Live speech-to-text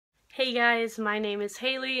Hey guys, my name is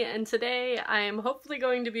Haley, and today I am hopefully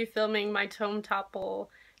going to be filming my Tome Topple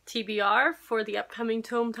TBR for the upcoming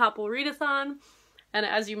Tome Topple Readathon. And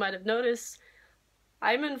as you might have noticed,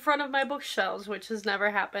 I'm in front of my bookshelves, which has never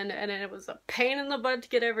happened, and it was a pain in the butt to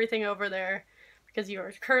get everything over there because you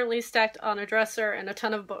are currently stacked on a dresser and a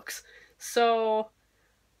ton of books. So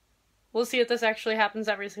we'll see if this actually happens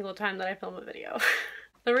every single time that I film a video.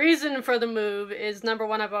 The reason for the move is, number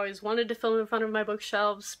one, I've always wanted to film in front of my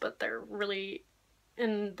bookshelves, but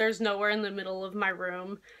there's nowhere in the middle of my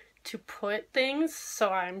room to put things,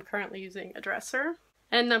 so I'm currently using a dresser.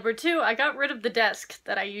 And number two, I got rid of the desk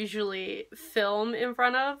that I usually film in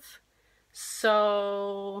front of,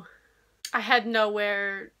 so I had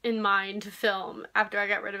nowhere in mind to film after I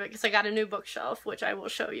got rid of it because I got a new bookshelf, which I will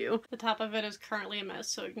show you. The top of it is currently a mess,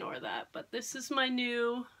 so ignore that, but this is my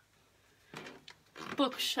new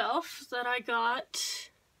bookshelf that I got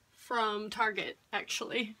from Target,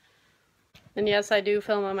 actually. And yes, I do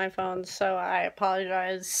film on my phone, so I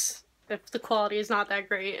apologize if the quality is not that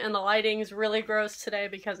great, and the lighting is really gross today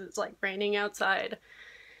because it's like raining outside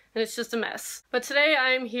and it's just a mess. But today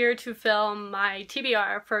I'm here to film my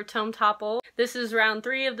TBR for Tome Topple. This is round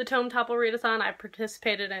 3 of the Tome Topple Readathon. I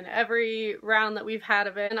participated in every round that we've had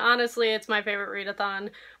of it, and honestly it's my favorite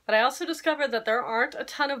readathon. But I also discovered that there aren't a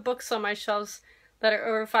ton of books on my shelves that are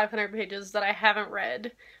over 500 pages that I haven't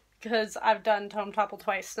read, because I've done Tome Topple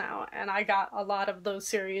twice now, and I got a lot of those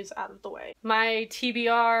series out of the way. My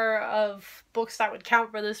TBR of books that would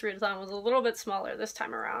count for this readathon was a little bit smaller this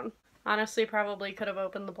time around. Honestly, probably could have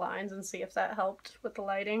opened the blinds and see if that helped with the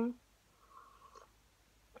lighting.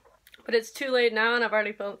 But it's too late now, and I've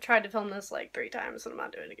already tried to film this like 3 times, and I'm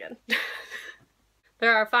not doing it again.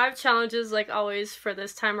 There are 5 challenges, like always, for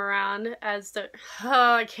this time around, as the—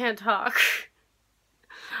 I can't talk.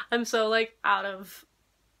 I'm so like out of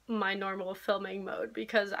my normal filming mode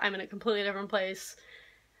because I'm in a completely different place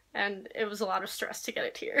and it was a lot of stress to get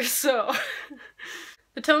it here, so.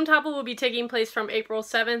 The Tome Topple will be taking place from April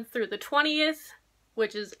 7th through the 20th,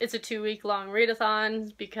 which is— it's a 2-week long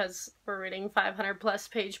readathon because we're reading 500 plus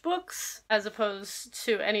page books, as opposed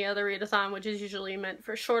to any other readathon, which is usually meant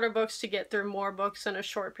for shorter books to get through more books in a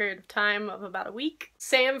short period of time of about a week.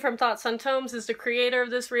 Sam from Thoughts on Tomes is the creator of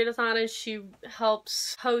this readathon, and she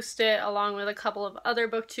helps host it along with a couple of other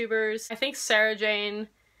booktubers. I think Sarah Jane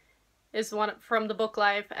is one from The Book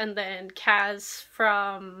Life, and then Kaz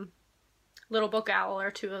from Little Book Owl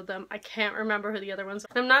are 2 of them. I can't remember who the other ones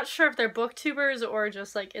are. I'm not sure if they're booktubers or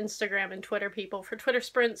just like Instagram and Twitter people for Twitter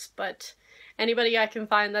sprints, but anybody I can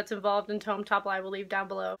find that's involved in Tome Topple I will leave down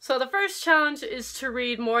below. So the first challenge is to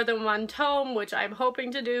read more than 1 tome, which I'm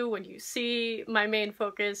hoping to do. When you see my main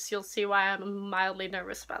focus, you'll see why I'm mildly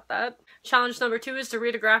nervous about that. Challenge number 2 is to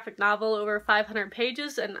read a graphic novel over 500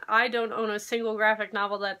 pages, and I don't own a single graphic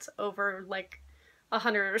novel that's over like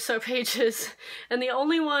 100 or so pages, and the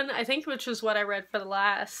only one I think, which was what I read for the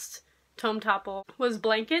last Tome Topple, was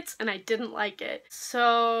Blankets, and I didn't like it.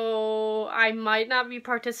 So I might not be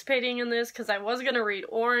participating in this because I was gonna read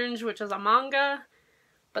Orange, which is a manga,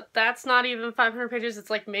 but that's not even 500 pages, it's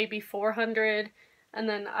like maybe 400. And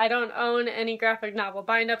then I don't own any graphic novel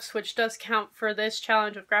bindups, which does count for this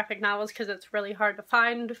challenge of graphic novels because it's really hard to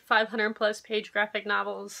find 500 plus page graphic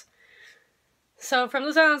novels. So from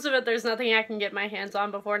the sounds of it, there's nothing I can get my hands on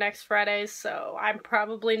before next Friday, so I'm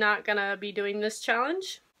probably not gonna be doing this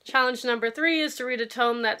challenge. Challenge number 3 is to read a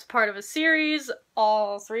tome that's part of a series.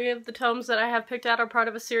 All 3 of the tomes that I have picked out are part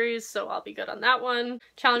of a series, so I'll be good on that one.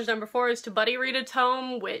 Challenge number 4 is to buddy read a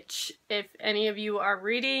tome, which if any of you are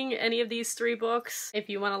reading any of these 3 books, if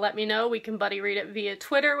you want to let me know, we can buddy read it via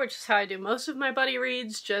Twitter, which is how I do most of my buddy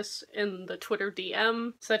reads, just in the Twitter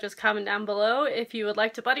DM. So just comment down below if you would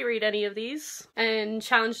like to buddy read any of these. And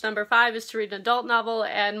challenge number 5 is to read an adult novel,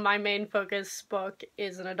 and my main focus book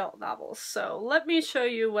is an adult novel. So let me show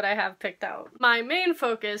you what I have picked out. My main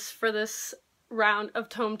focus for this round of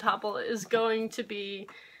Tome Topple is going to be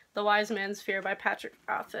The Wise Man's Fear by Patrick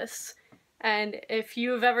Rothfuss. And if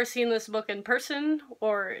you've ever seen this book in person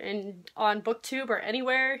or on BookTube or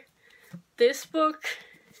anywhere, this book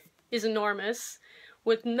is enormous.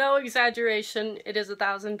 With no exaggeration, it is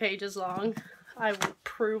 1,000 pages long. I will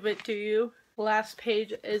prove it to you. The last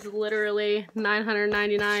page is literally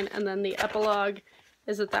 999, and then the epilogue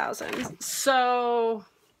is 1,000. So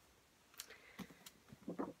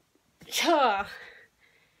yeah,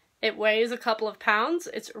 it weighs a couple of pounds.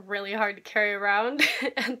 It's really hard to carry around,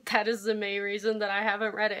 and that is the main reason that I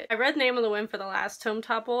haven't read it. I read Name of the Wind for the last Tome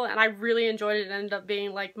Topple, and I really enjoyed it. It ended up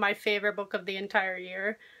being like my favorite book of the entire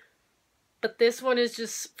year. but this one is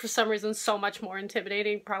just, for some reason, so much more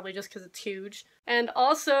intimidating, probably just because it's huge. And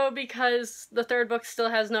also because the third book still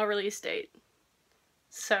has no release date.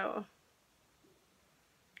 So,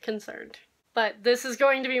 concerned. But this is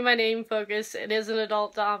going to be my main focus. It is an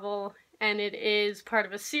adult novel, and it is part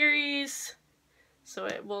of a series, so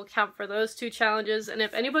it will count for those 2 challenges. And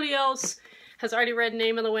if anybody else has already read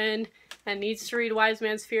Name in the Wind and needs to read Wise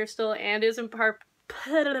Man's Fear still and is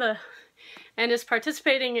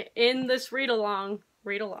participating in this readathon,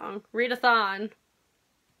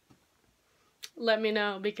 let me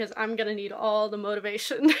know, because I'm gonna need all the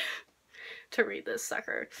motivation to read this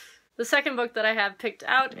sucker. The second book that I have picked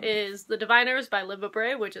out is The Diviners by Liv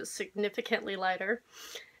Bray, which is significantly lighter.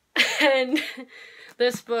 And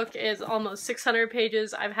this book is almost 600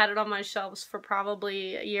 pages. I've had it on my shelves for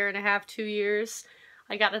probably a year and a half, 2 years.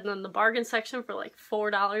 I got it in the bargain section for like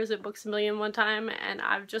 $4 at Books A Million one time, and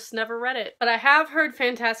I've just never read it. But I have heard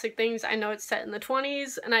fantastic things. I know it's set in the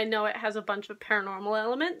 20s, and I know it has a bunch of paranormal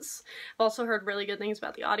elements. I've also heard really good things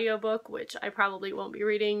about the audiobook, which I probably won't be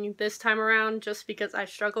reading this time around just because I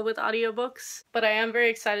struggle with audiobooks. But I am very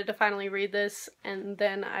excited to finally read this, and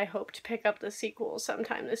then I hope to pick up the sequel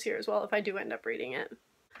sometime this year as well if I do end up reading it.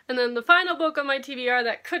 And then the final book on my TBR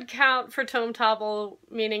that could count for Tome Topple,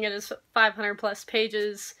 meaning it is 500 plus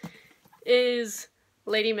pages, is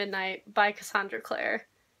Lady Midnight by Cassandra Clare.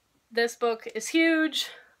 This book is huge.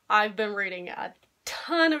 I've been reading a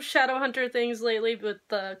ton of Shadowhunter things lately with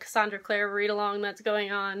the Cassandra Clare read-along that's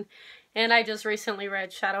going on, and I just recently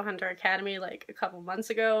read Shadowhunter Academy like a couple months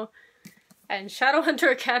ago, and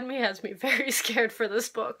Shadowhunter Academy has me very scared for this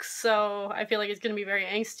book, so I feel like it's going to be very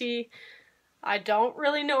angsty. I don't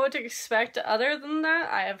really know what to expect other than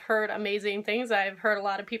that. I have heard amazing things. I've heard a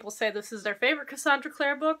lot of people say this is their favorite Cassandra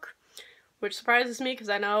Clare book, which surprises me because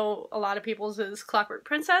I know a lot of people's is Clockwork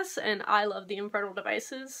Princess, and I love the Infernal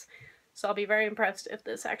Devices, so I'll be very impressed if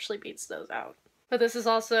this actually beats those out. But this is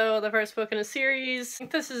also the first book in a series. I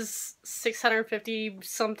think this is 650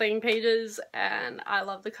 something pages, and I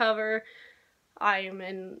love the cover. I am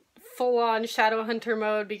in full-on Shadowhunter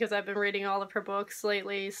mode because I've been reading all of her books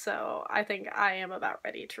lately, so I think I am about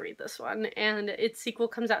ready to read this one. And its sequel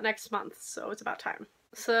comes out next month, so it's about time.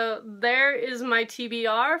 So there is my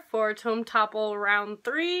TBR for Tome Topple Round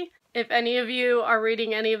 3. If any of you are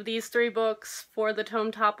reading any of these 3 books for the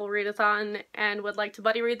Tome Topple Readathon and would like to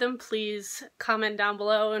buddy read them, please comment down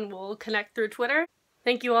below and we'll connect through Twitter.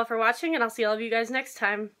 Thank you all for watching, and I'll see all of you guys next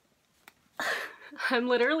time. I'm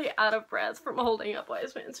literally out of breath from holding up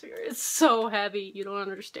Wise Man's Fear. It's so heavy, you don't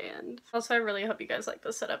understand. Also, I really hope you guys like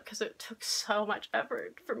the setup because it took so much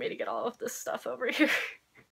effort for me to get all of this stuff over here.